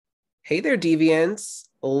Hey there, Deviants.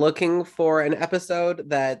 Looking for an episode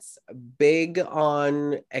that's big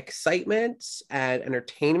on excitement and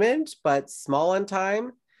entertainment, but small on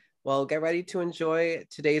time? Well, get ready to enjoy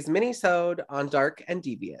today's mini-sode on Dark and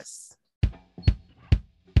Devious.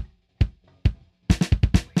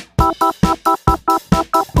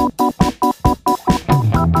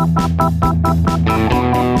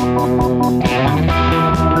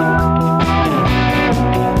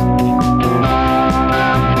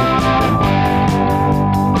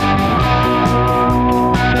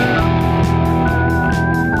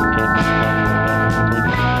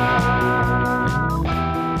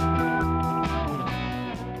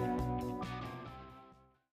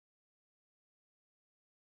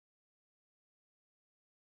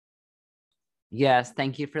 Yes,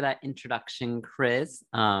 thank you for that introduction, Chris.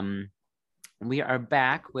 We are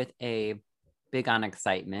back with a big on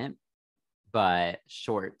excitement, but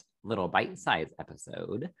short little bite-sized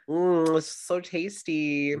episode. It's so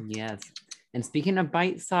tasty. Yes. And speaking of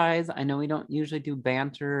bite size, I know we don't usually do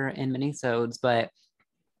banter in minisodes, but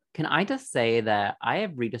can I just say that I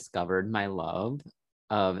have rediscovered my love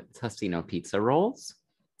of Tostino pizza rolls?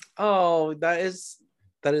 Oh, that is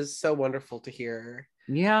so wonderful to hear.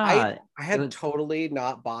 I Yeah, I it had was. totally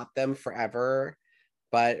not bought them forever,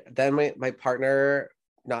 but then my partner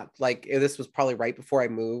not like this was probably right before I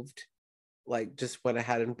moved, like just went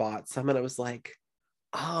ahead and bought some and I was like,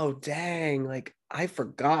 "Oh, dang, like I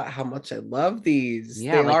forgot how much I love these.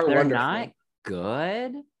 Yeah, They like are they're not wonderful."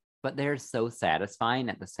 good, but they're so satisfying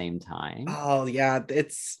at the same time. Oh, yeah,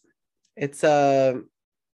 it's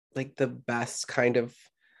like the best kind of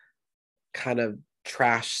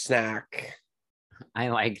trash snack. I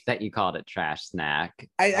like that you called it trash snack.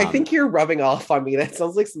 I think you're rubbing off on me. That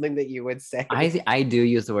sounds like something that you would say. I do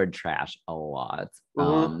use the word trash a lot.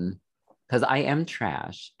 Mhm. Because I am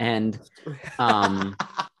trash.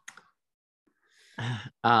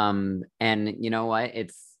 Um and you know what?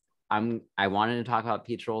 I wanted to talk about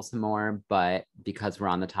peach rolls some more, but because we're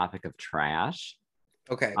on the topic of trash,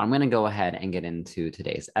 Okay. I'm gonna go ahead and get into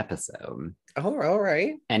today's episode. All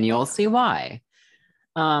right. And you'll see why.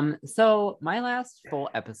 So my last full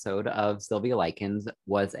episode of Sylvia Likens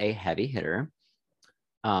was a heavy hitter.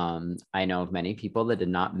 I know of many people that did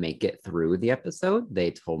not make it through the episode.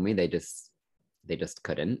 They told me they just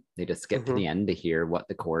couldn't. They just skipped to Hmm. the end to hear what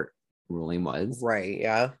the court ruling was. Right.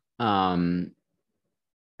 Yeah. Um,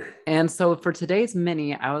 and so for today's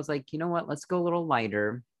mini, I was like, you know what? Let's go a little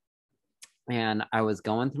lighter. And I was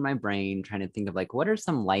going through my brain trying to think of like what are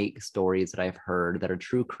some light stories that I've heard that are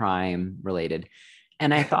true crime related.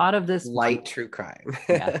 And I thought of this one. Light true crime.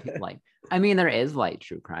 Yeah, like I mean, there is light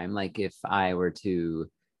true crime. Like if I were to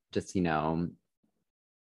just,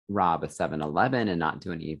 rob a 7-Eleven and not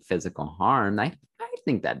do any physical harm, I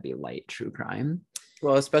think that'd be light true crime.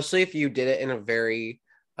 Well, especially if you did it in a very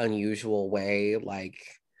unusual way, like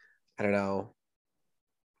I don't know.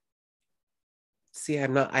 See, I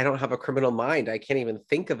don't have a criminal mind. I can't even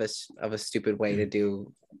think of a stupid way to I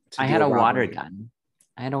do had a a water robbery. gun.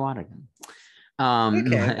 I had a water gun.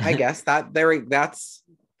 Okay, I guess that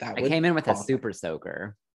I would came in with a qualify. super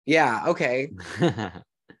soaker. Yeah, okay.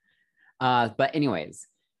 But anyways,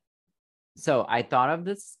 so I thought of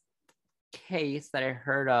this case that I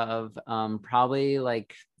heard of probably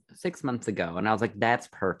like 6 months ago, and I was like, that's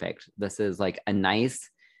perfect. This is like a nice,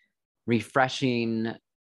 refreshing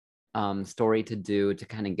story to do to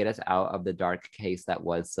kind of get us out of the dark case that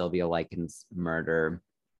was Sylvia Likens' murder.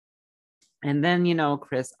 And then,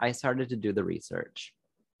 Chris, I started to do the research.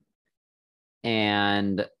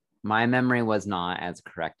 And my memory was not as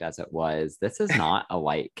correct as it was. This is not a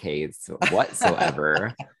light case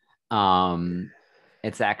whatsoever. um,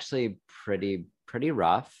 it's actually pretty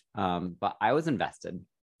rough. But I was invested.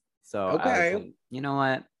 So I was Okay. like, you know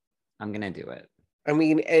what? I'm gonna do it. I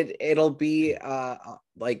mean, it'll be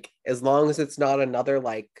like as long as it's not another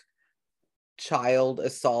like child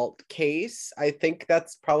assault case, I think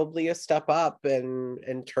that's probably a step up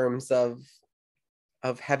in terms of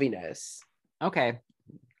heaviness. Okay.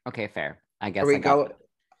 Okay, fair. I Are guess we go?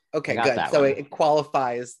 I Okay, got good. that So one. it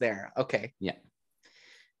qualifies there. Okay. Yeah.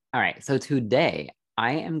 All right. So today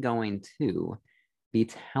I am going to be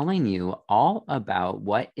telling you all about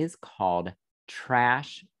what is called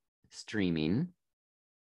trash streaming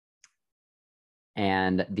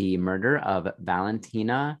and the murder of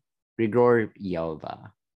Valentina Grigoryeva,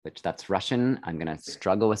 which that's Russian. I'm going to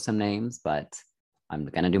struggle with some names, but I'm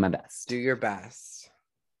going to do my best. Do your best.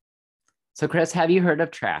 So, Chris, have you heard of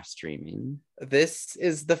trash streaming? This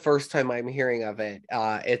is the first time I'm hearing of it.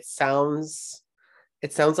 It sounds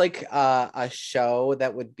like a show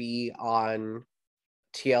that would be on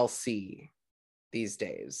TLC. these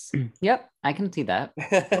days. Yep, I can see that.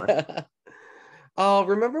 Sure. Oh,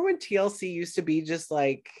 remember when TLC used to be just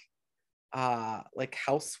like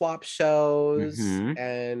house swap shows Mhm.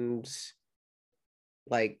 and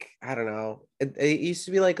like I don't know. It used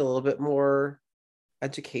to be like a little bit more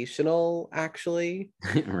educational actually.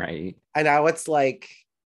 Right. And now it's like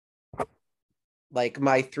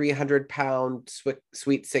my 300-pound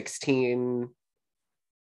sweet 16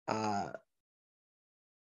 uh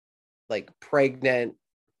like pregnant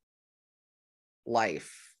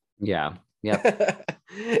life. Yeah. Yep.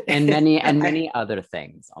 And many other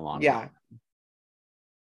things along with. Yeah.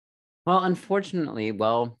 Well, unfortunately,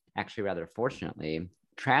 well, actually rather fortunately,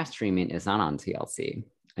 trash streaming is not on TLC,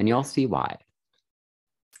 and you'll see why.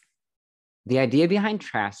 The idea behind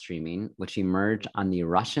trash streaming, which emerged on the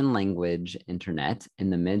Russian language internet in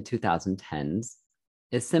the mid 2010s,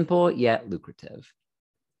 is simple yet lucrative.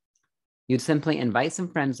 You'd simply invite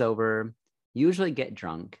some friends over, usually get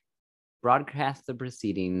drunk, broadcast the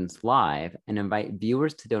proceedings live, and invite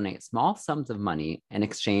viewers to donate small sums of money in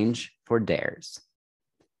exchange for dares.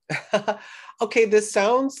 Okay, this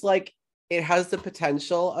sounds like it has the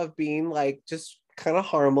potential of being like just kind of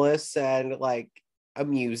harmless and like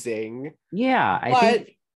amusing, Yeah, I but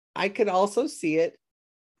think, I could also see it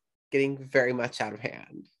getting very much out of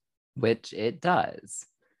hand. which it does.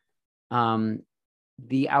 Um,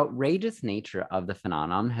 the outrageous nature of the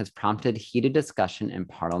phenomenon has prompted heated discussion in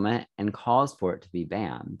Parliament and calls for it to be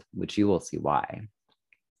banned, which you will see why.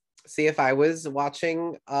 See, if I was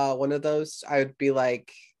watching one of those, I would be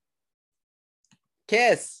like,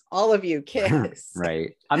 kiss, all of you, kiss.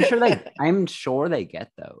 Right. I'm sure they get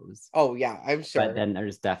those. Oh yeah, I'm But sure. then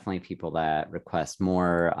there's definitely people that request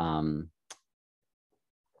more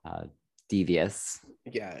uh, devious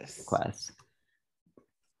Yes. requests.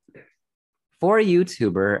 For a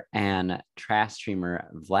YouTuber and trash streamer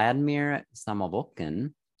Vladimir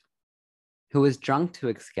Samovolkin, who was drunk to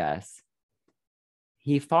excess,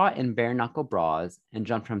 he fought in bare knuckle brawls and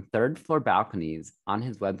jumped from third floor balconies on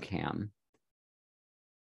his webcam.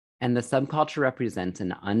 And the subculture represents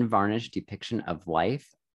an unvarnished depiction of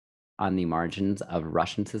life on the margins of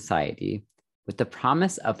Russian society with the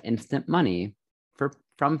promise of instant money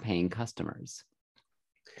from paying customers.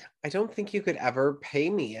 I don't think you could ever pay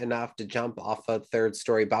me enough to jump off a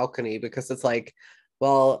third-story balcony because it's like,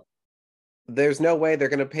 well, there's no way they're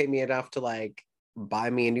going to pay me enough to like buy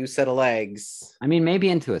me a new set of legs. I mean, maybe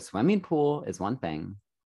into a swimming pool is one thing.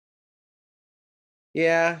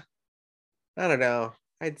 Yeah, I don't know.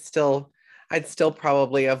 I'd still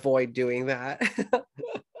probably avoid doing that.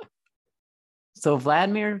 So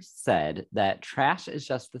Vladimir said that trash is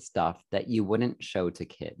just the stuff that you wouldn't show to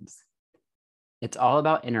kids. It's all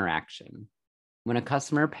about interaction. When a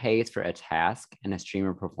customer pays for a task and a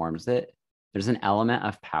streamer performs it, there's an element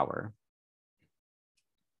of power.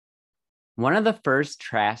 One of the first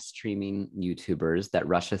trash streaming YouTubers that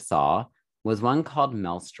Russia saw was one called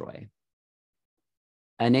Melstroy.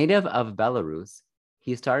 A native of Belarus,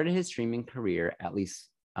 he started his streaming career at least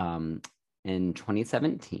in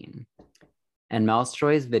 2017. And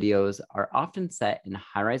Melstroy's videos are often set in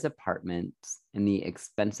high-rise apartments in the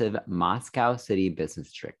expensive Moscow city business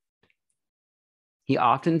district. He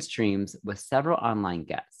often streams with several online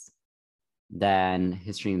guests. Then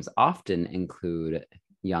his streams often include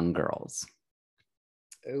young girls.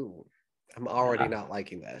 Ooh, I'm already not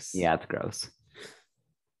liking this. Yeah, it's gross.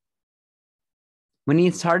 When he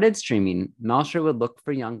started streaming, Melstroy would look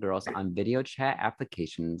for young girls on video chat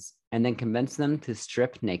applications and then convince them to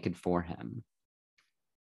strip naked for him.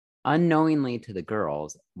 Unknowingly to the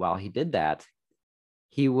girls, while he did that,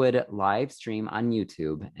 he would live stream on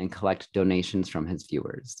YouTube and collect donations from his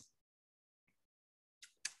viewers.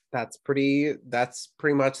 That's pretty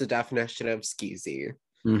much the definition of skeezy.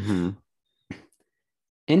 Mm-hmm.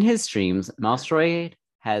 In his streams, Melstroy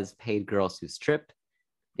has paid girls to strip,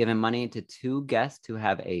 given money to 2 guests to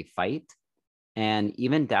have a fight, and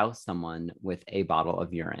even douse someone with a bottle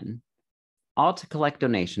of urine, all to collect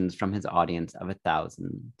donations from his audience of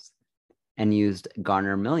thousands, and used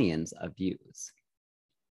garner millions of views.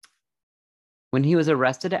 When he was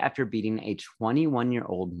arrested after beating a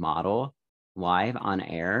 21-year-old model live on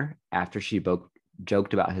air after she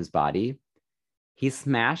joked about his body, he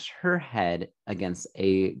smashed her head against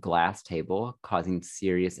a glass table, causing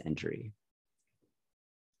serious injury.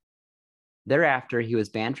 Thereafter, he was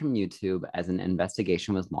banned from YouTube as an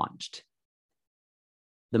investigation was launched.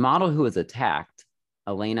 The model who was attacked,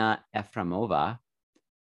 Elena Efremova,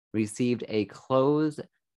 received a closed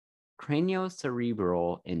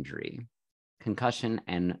craniocerebral injury, concussion,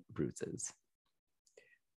 and bruises.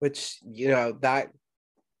 Which, that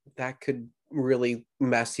could really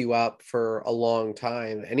mess you up for a long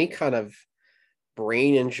time. Any kind of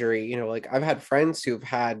brain injury, you know, like I've had friends who've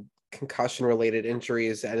had concussion related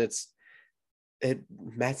injuries, and it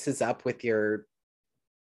messes up with your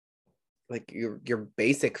like your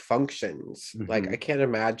basic functions. Like I can't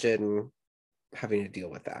imagine having to deal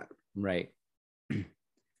with that. Right.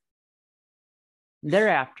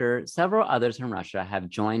 Thereafter, several others in Russia have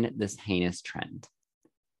joined this heinous trend.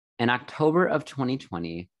 In October of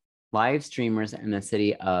 2020, live streamers in the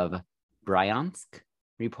city of Bryansk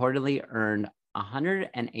reportedly earned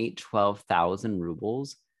 108,000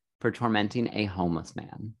 rubles for tormenting a homeless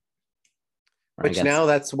man. Which now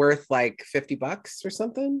that's worth like $50 or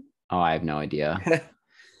something. Oh, I have no idea.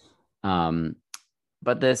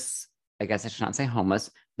 But this, I guess I should not say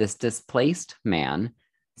homeless, this displaced man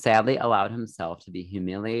sadly allowed himself to be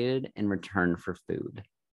humiliated in return for food.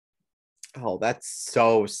 Oh, that's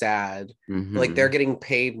so sad. Like they're getting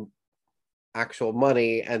paid actual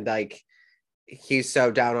money, and like he's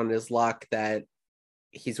so down on his luck that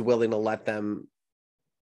he's willing to let them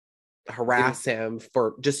harass him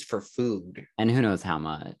for food. And who knows how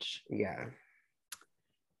much. Yeah.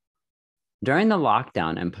 During the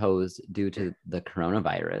lockdown imposed due to the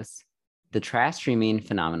coronavirus, the trash streaming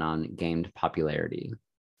phenomenon gained popularity.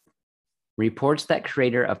 Reports that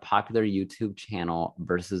creator of popular YouTube channel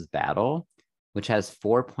Versus Battle, which has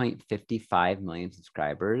 4.55 million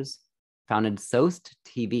subscribers, founded Soast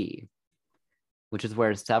TV, which is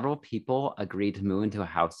where several people agreed to move into a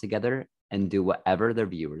house together and do whatever their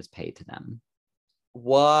viewers pay to them.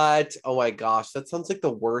 What? Oh my gosh, that sounds like the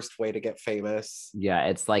worst way to get famous. Yeah,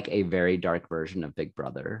 it's like a very dark version of Big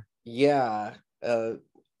Brother. Yeah. I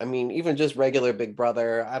mean, even just regular Big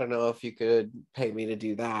Brother, I don't know if you could pay me to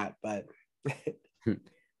do that, but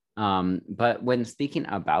but when speaking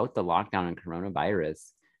about the lockdown and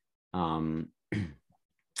coronavirus,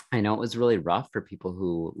 I know it was really rough for people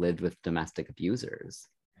who lived with domestic abusers.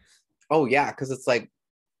 Oh yeah, because it's like,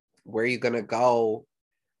 where are you gonna go?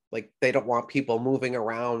 Like they don't want people moving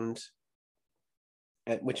around,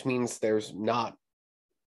 which means there's not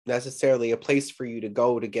necessarily a place for you to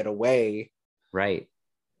go to get away. Right.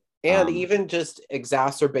 And even just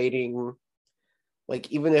exacerbating,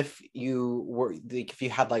 like even if you were like, if you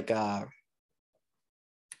had like a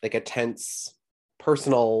tense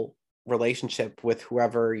personal relationship with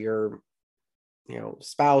whoever your, you know,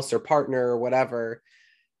 spouse or partner or whatever,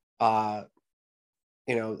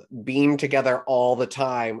 you know, being together all the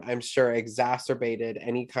time, I'm sure exacerbated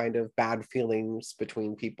any kind of bad feelings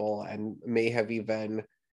between people, and may have even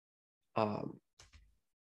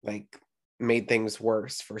like made things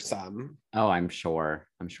worse for some. Oh, I'm sure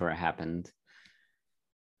it happened.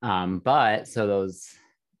 But so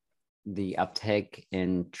the uptick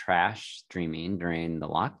in trash streaming during the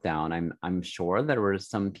lockdown, I'm sure there were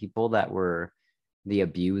some people that were the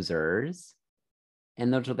abusers in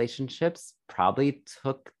those relationships probably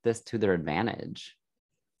took this to their advantage.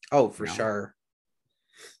 Oh, for sure.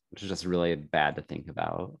 Which is just really bad to think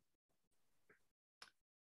about.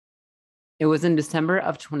 It was in December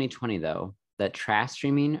of 2020, though, that trash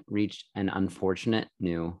streaming reached an unfortunate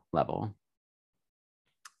new level.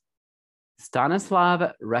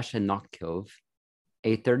 Stanislav Reshenokov,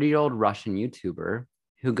 a 30-year-old Russian YouTuber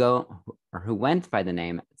who went by the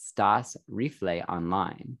name Stas Rifle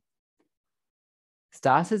online.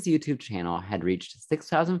 Stas's YouTube channel had reached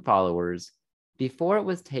 6,000 followers before it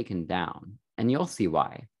was taken down, and you'll see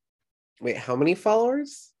why. Wait, how many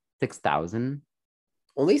followers? 6,000.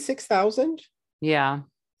 Only 6,000? Yeah.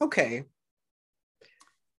 Okay.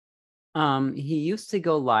 He used to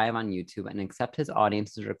go live on YouTube and accept his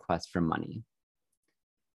audience's requests for money.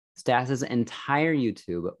 Stas's entire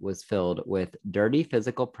YouTube was filled with dirty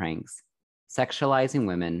physical pranks, sexualizing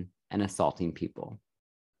women, and assaulting people.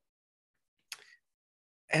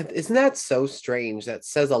 And isn't that so strange? That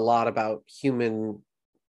says a lot about human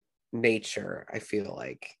nature, I feel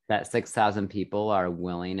like. That 6,000 people are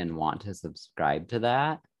willing and want to subscribe to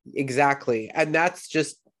that. Exactly. And that's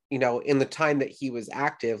just, you know, in the time that he was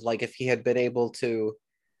active, like if he had been able to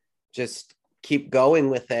just keep going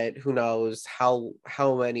with it, who knows how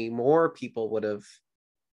many more people would have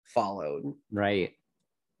followed. Right.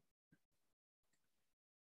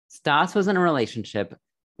 Stas was in a relationship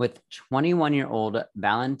with 21-year-old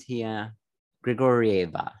Valentina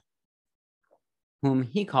Grigorieva, whom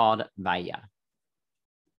he called Vaya.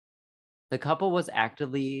 The couple was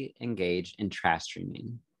actively engaged in trash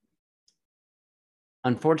streaming.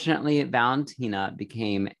 Unfortunately, Valentina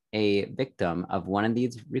became a victim of one of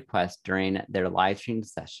these requests during their live stream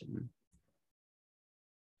session.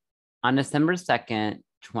 On December 2nd,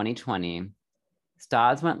 2020,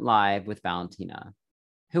 Stas went live with Valentina,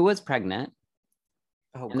 who was pregnant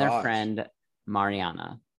Oh and their gosh. friend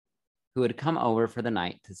Mariana, who had come over for the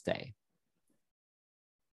night to stay.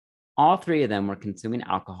 All three of them were consuming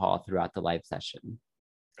alcohol throughout the live session.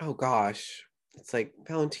 Oh gosh. It's like,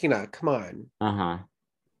 Valentina, come on. Uh-huh.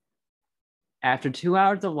 After 2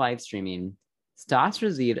 hours of live streaming, Stas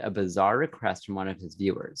received a bizarre request from one of his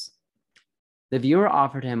viewers. The viewer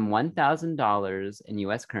offered him $1,000 in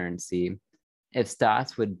US currency if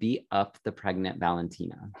Stas would beat up the pregnant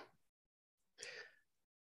Valentina.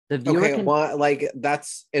 The viewer Okay, well, like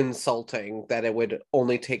that's insulting that it would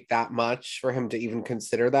only take that much for him to even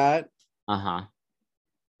consider that. Uh-huh.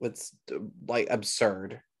 It's like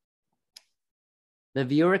absurd. The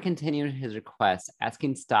viewer continued his request,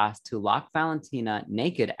 asking Stas to lock Valentina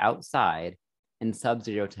naked outside in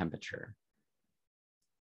sub-zero temperature.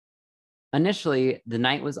 Initially, the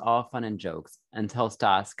night was all fun and jokes until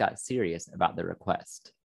Stas got serious about the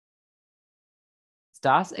request.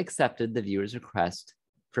 Stas accepted the viewer's request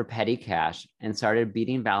for petty cash and started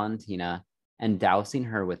beating Valentina and dousing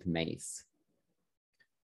her with mace.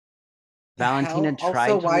 Valentina Also,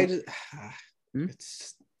 tried why to... did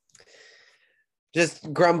it's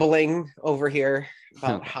just grumbling over here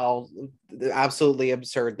about how absolutely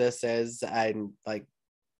absurd this is, and like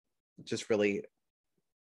just really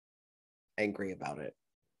angry about it.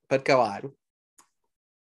 But go on.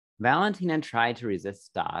 Valentina tried to resist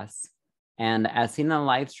Stas, and as seen in the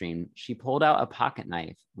live stream, she pulled out a pocket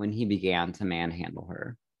knife when he began to manhandle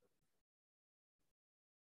her.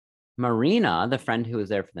 Marina, the friend who was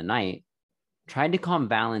there for the night, tried to calm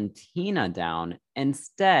Valentina down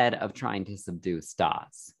instead of trying to subdue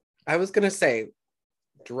Stas. I was gonna say,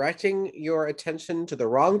 directing your attention to the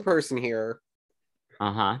wrong person here.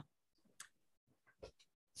 Uh-huh.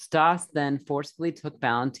 Stas then forcefully took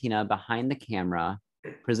Valentina behind the camera,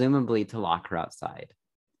 presumably to lock her outside.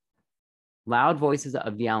 Loud voices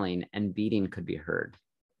of yelling and beating could be heard.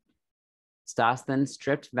 Stas then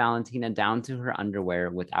stripped Valentina down to her underwear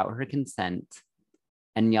without her consent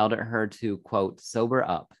and yelled at her to, quote, sober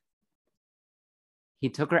up. He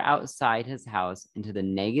took her outside his house into the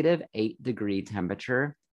 -8-degree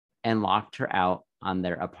temperature and locked her out on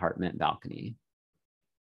their apartment balcony.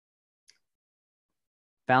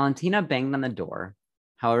 Valentina banged on the door.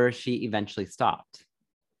 However, she eventually stopped.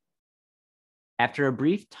 After a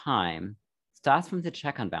brief time, Stas went to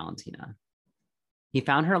check on Valentina. He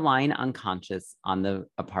found her lying unconscious on the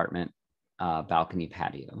apartment balcony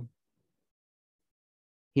patio.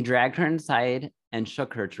 He dragged her inside and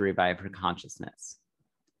shook her to revive her consciousness.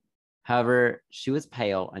 However, she was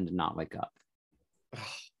pale and did not wake up.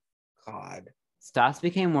 Oh, God. Stas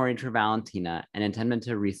became worried for Valentina and intended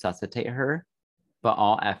to resuscitate her, but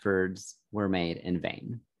all efforts were made in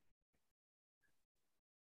vain.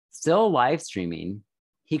 Still live streaming,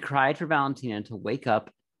 he cried for Valentina to wake up,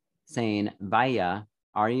 saying, Vaya,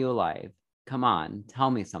 are you alive? Come on, tell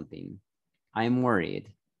me something. I'm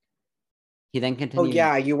worried. He then continued. Oh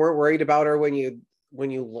yeah, you weren't worried about her when you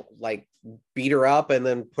like beat her up and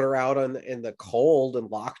then put her out in the cold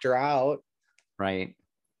and locked her out. Right.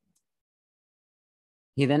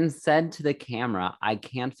 He then said to the camera, I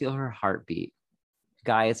can't feel her heartbeat.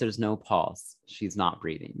 Guys, there's no pulse. She's not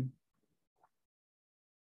breathing.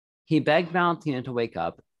 He begged Valentina to wake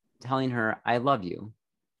up, telling her, I love you,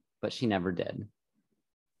 but she never did.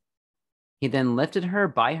 He then lifted her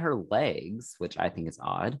by her legs, which I think is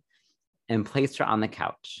odd, and placed her on the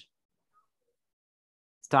couch.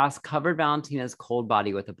 Stas covered Valentina's cold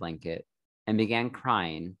body with a blanket and began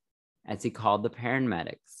crying as he called the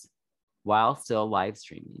paramedics while still live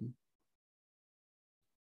streaming.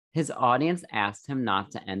 His audience asked him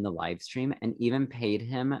not to end the live stream and even paid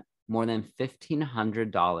him more than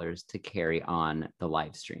 $1,500 to carry on the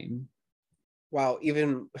live stream. Wow,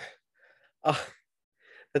 even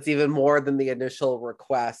that's even more than the initial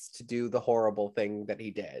request to do the horrible thing that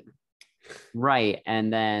he did. Right.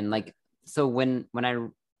 And then like, so when I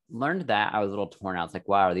learned that, I was a little torn. I was like,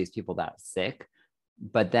 wow, are these people that sick?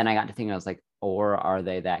 But then I got to thinking, I was like, or are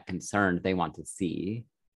they that concerned they want to see?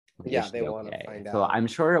 Yeah, they want to find out. So I'm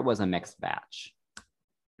sure it was a mixed batch.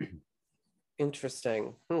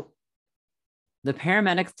 Interesting. The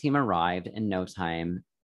paramedics team arrived in no time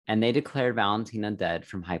and they declared Valentina dead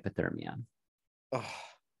from hypothermia. Oh,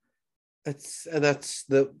 that's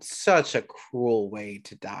such a cruel way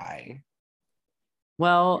to die.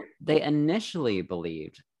 Well, they initially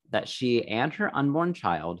believed that she and her unborn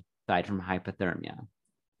child died from hypothermia.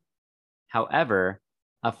 However,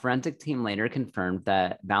 a forensic team later confirmed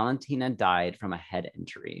that Valentina died from a head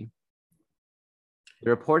injury. The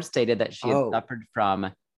report stated that she had suffered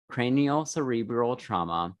from cranial cerebral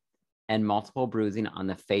trauma and multiple bruising on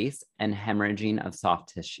the face and hemorrhaging of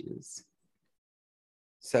soft tissues.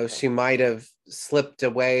 So she might have slipped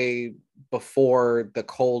away before the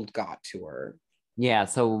cold got to her. Yeah,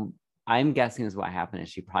 so I'm guessing is what happened is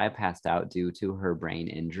she probably passed out due to her brain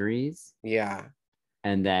injuries. Yeah.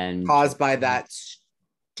 And then Caused by that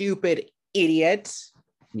stupid idiot.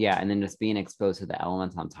 Yeah, and then just being exposed to the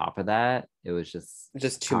elements on top of that, it was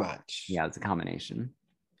just too much. Yeah, it's a combination.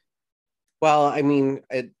 Well, I mean,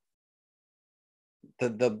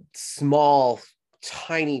 the small,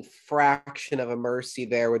 tiny fraction of a mercy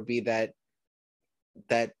there would be that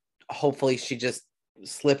hopefully she just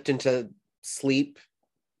slipped into sleep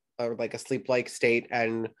or like a sleep-like state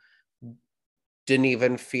and didn't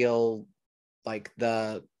even feel like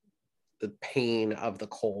the pain of the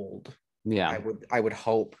cold. Yeah, I would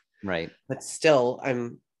hope. Right. But still,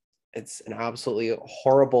 it's an absolutely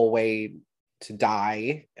horrible way to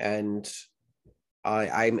die, and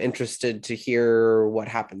I'm interested to hear what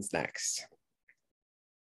happens next.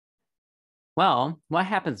 Well, what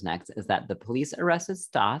happens next is that the police arrested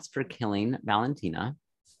Stas for killing Valentina.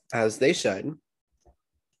 As they should.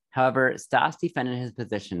 However, Stas defended his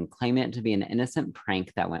position, claiming it to be an innocent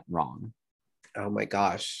prank that went wrong. Oh my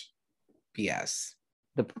gosh. BS.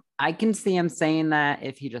 I can see him saying that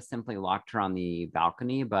if he just simply locked her on the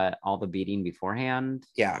balcony, but all the beating beforehand.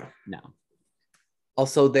 Yeah. No.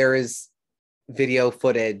 Also, there is video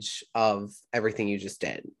footage of everything you just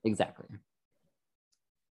did. Exactly.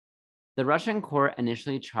 The Russian court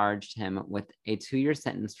initially charged him with a 2-year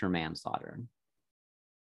sentence for manslaughter.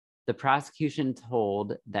 The prosecution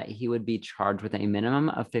told that he would be charged with a minimum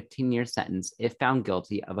of 15-year sentence if found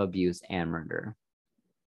guilty of abuse and murder.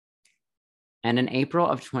 And in April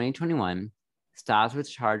of 2021, Stas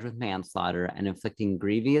was charged with manslaughter and inflicting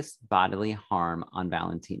grievous bodily harm on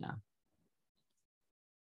Valentina.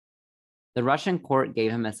 The Russian court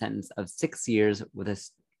gave him a sentence of 6 years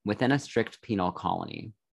within a strict penal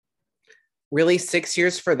colony. Really, 6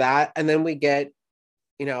 years for that? And then we get,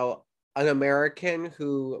 an American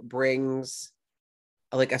who brings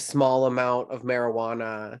like a small amount of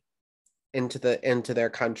marijuana into their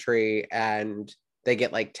country, and they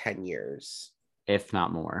get like 10 years. If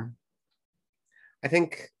not more. I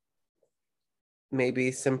think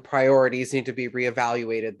maybe some priorities need to be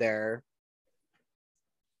reevaluated there.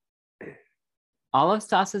 All of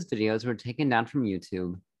Stas's videos were taken down from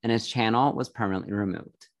YouTube, and his channel was permanently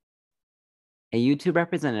removed. A YouTube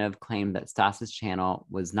representative claimed that Stas's channel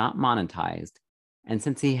was not monetized, and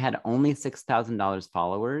since he had only $6,000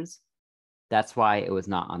 followers, that's why it was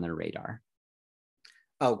not on their radar.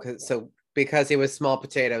 Oh, so because he was small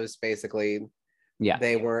potatoes, basically. Yeah.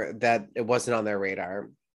 It wasn't on their radar.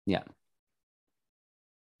 Yeah.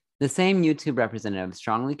 The same YouTube representative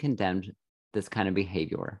strongly condemned this kind of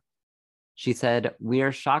behavior. She said, "We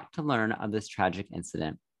are shocked to learn of this tragic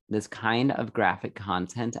incident. This kind of graphic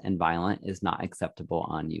content and violent is not acceptable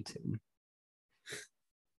on YouTube."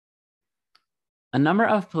 A number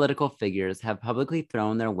of political figures have publicly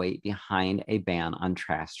thrown their weight behind a ban on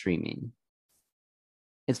trash streaming.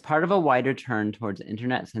 It's part of a wider turn towards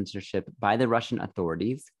internet censorship by the Russian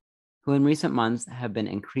authorities, who in recent months have been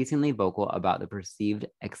increasingly vocal about the perceived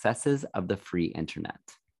excesses of the free internet.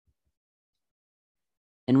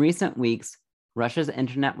 In recent weeks, Russia's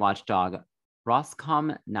internet watchdog,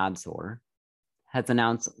 Roskomnadzor, has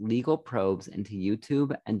announced legal probes into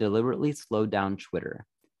YouTube and deliberately slowed down Twitter,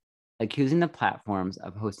 accusing the platforms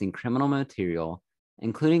of hosting criminal material,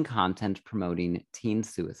 including content promoting teen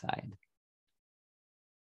suicide.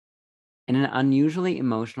 In an unusually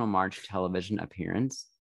emotional March television appearance,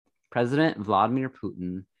 President Vladimir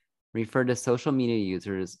Putin referred to social media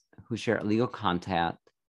users who share illegal content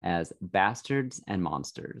as bastards and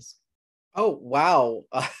monsters. Oh, wow.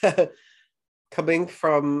 Coming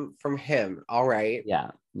from him. All right.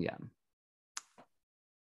 Yeah.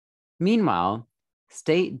 Meanwhile,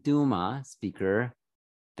 State Duma Speaker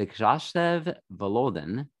Vyacheslav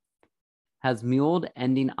Volodin has muled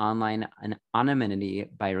ending online anonymity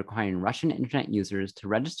by requiring Russian internet users to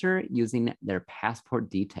register using their passport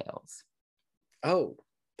details. Oh,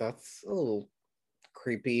 that's a little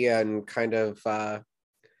creepy and kind of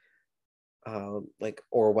like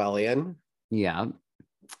Orwellian. Yeah.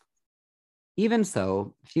 Even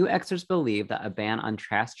so, few experts believe that a ban on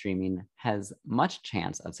trash streaming has much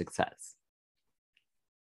chance of success.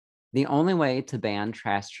 The only way to ban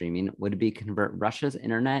trash streaming would be convert Russia's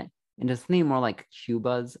internet into something more like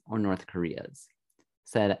Cuba's or North Korea's,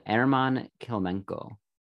 said Erman Kilmenko,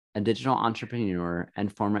 a digital entrepreneur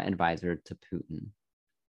and former advisor to Putin.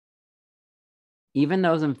 Even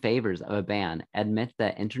those in favor of a ban admit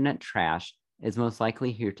that internet trash is most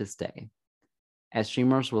likely here to stay, as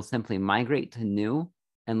streamers will simply migrate to new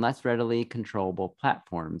and less readily controllable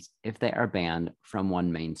platforms if they are banned from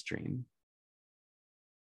one mainstream.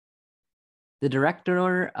 The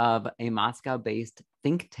director of a Moscow-based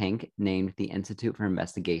think tank named the Institute for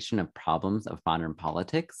Investigation of Problems of Modern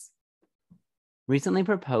Politics recently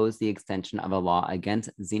proposed the extension of a law against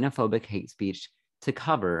xenophobic hate speech to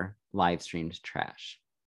cover live-streamed trash.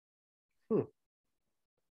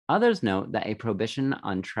 Others note that a prohibition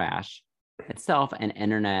on trash, itself an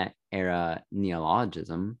internet-era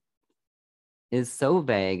neologism, is so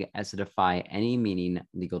vague as to defy any meaning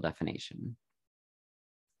legal definition.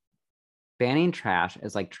 Banning trash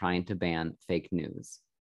is like trying to ban fake news,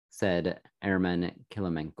 said Erman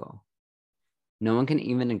Kilimenko. No one can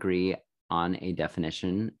even agree on a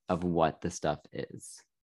definition of what the stuff is.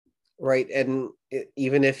 Right. And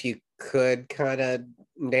even if you could kind of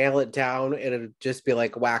nail it down, it'd just be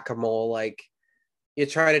like whack-a-mole. Like you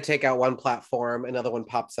try to take out one platform, another one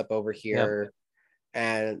pops up over here. Yep.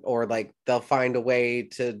 And or like they'll find a way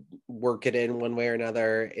to work it in one way or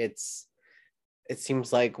another. It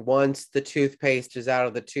seems like once the toothpaste is out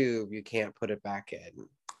of the tube, you can't put it back in.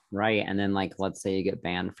 Right. And then like, let's say you get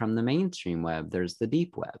banned from the mainstream web, there's the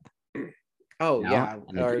deep web. Oh, yeah.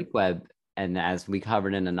 And the deep web, and as we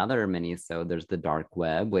covered in another mini-sode, there's the dark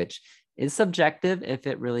web, which is subjective if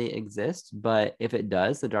it really exists. But if it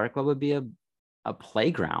does, the dark web would be a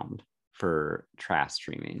playground for trash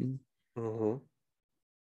streaming. Mm-hmm.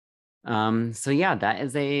 So yeah, that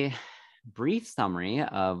is a brief summary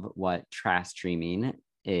of what trash streaming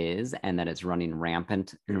is and that it's running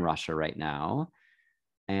rampant in Russia right now.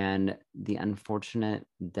 And the unfortunate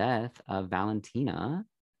death of Valentina,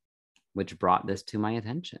 which brought this to my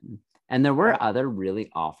attention. And there were other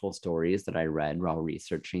really awful stories that I read while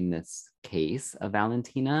researching this case of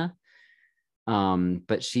Valentina.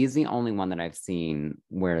 But she's the only one that I've seen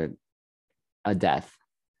where a death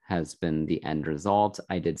has been the end result.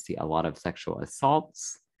 I did see a lot of sexual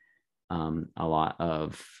assaults, a lot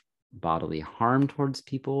of bodily harm towards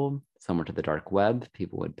people, similar to the dark web.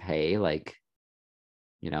 People would pay like,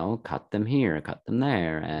 cut them here, cut them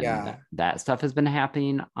there. And that stuff has been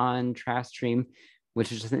happening on Trash Stream,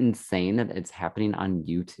 which is just insane that it's happening on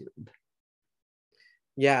YouTube.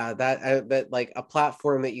 Yeah, that like a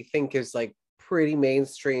platform that you think is like pretty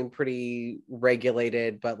mainstream, pretty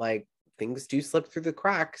regulated, but like things do slip through the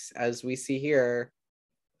cracks as we see here.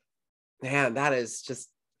 Man, that is just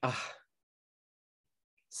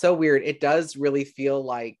so weird. It does really feel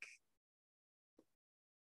like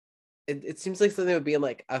it seems like something would be in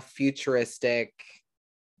like a futuristic,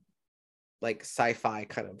 like sci-fi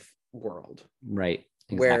kind of world, right?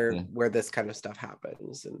 Exactly. Where this kind of stuff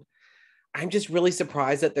happens. And I'm just really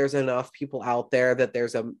surprised that there's enough people out there that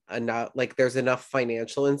there's there's enough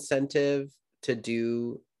financial incentive to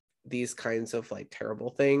do these kinds of like terrible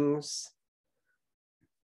things,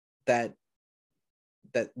 that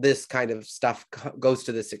this kind of stuff goes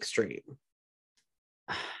to this extreme.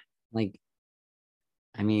 Like,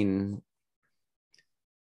 I mean,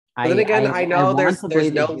 but then again, I know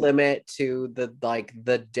there's no limit to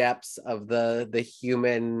the depths of the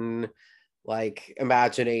human like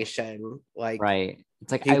imagination. Like, right,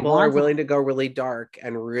 it's like people are willing to go really dark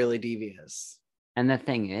and really devious. And the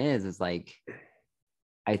thing is like,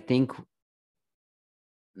 I think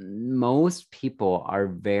most people are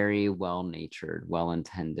very well-natured,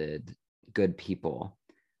 well-intended, good people.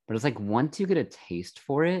 But it's like once you get a taste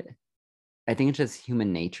for it, I think it's just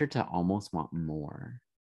human nature to almost want more.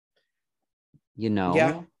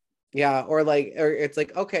 Yeah. Or it's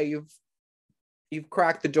like, okay, you've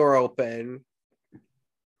cracked the door open.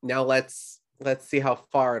 Now let's see how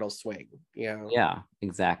far it'll swing. Yeah,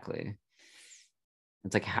 exactly.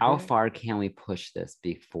 It's like, how far can we push this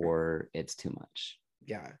before it's too much?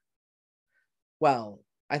 Yeah. Well,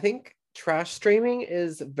 I think trash streaming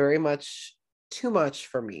is very much too much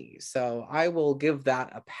for me. So I will give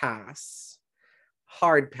that a pass.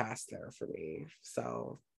 Hard pass there for me.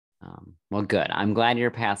 So well, good. I'm glad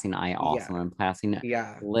you're passing. I also am passing.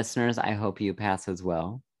 Yeah. Listeners, I hope you pass as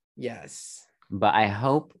well. Yes. But I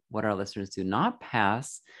hope what our listeners do not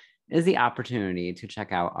pass is the opportunity to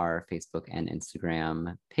check out our Facebook and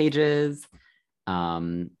Instagram pages.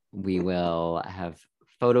 We will have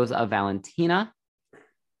photos of Valentina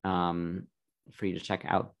for you to check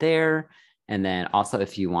out there. And then also,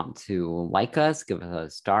 if you want to like us, give us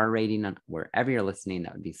a star rating on wherever you're listening,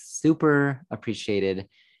 that would be super appreciated.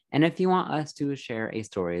 And if you want us to share a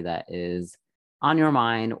story that is on your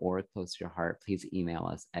mind or close to your heart, please email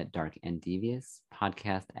us at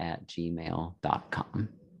darkanddeviouspodcast@gmail.com.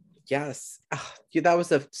 Yes. That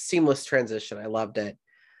was a seamless transition. I loved it.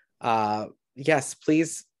 Yes,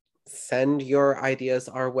 please send your ideas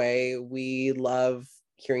our way. We love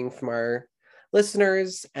hearing from our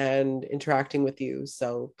listeners and interacting with you.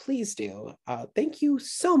 So please do. Thank you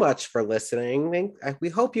so much for listening. We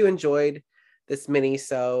hope you enjoyed this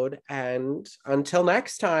mini-sode. And until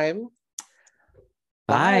next time,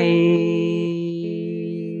 Bye.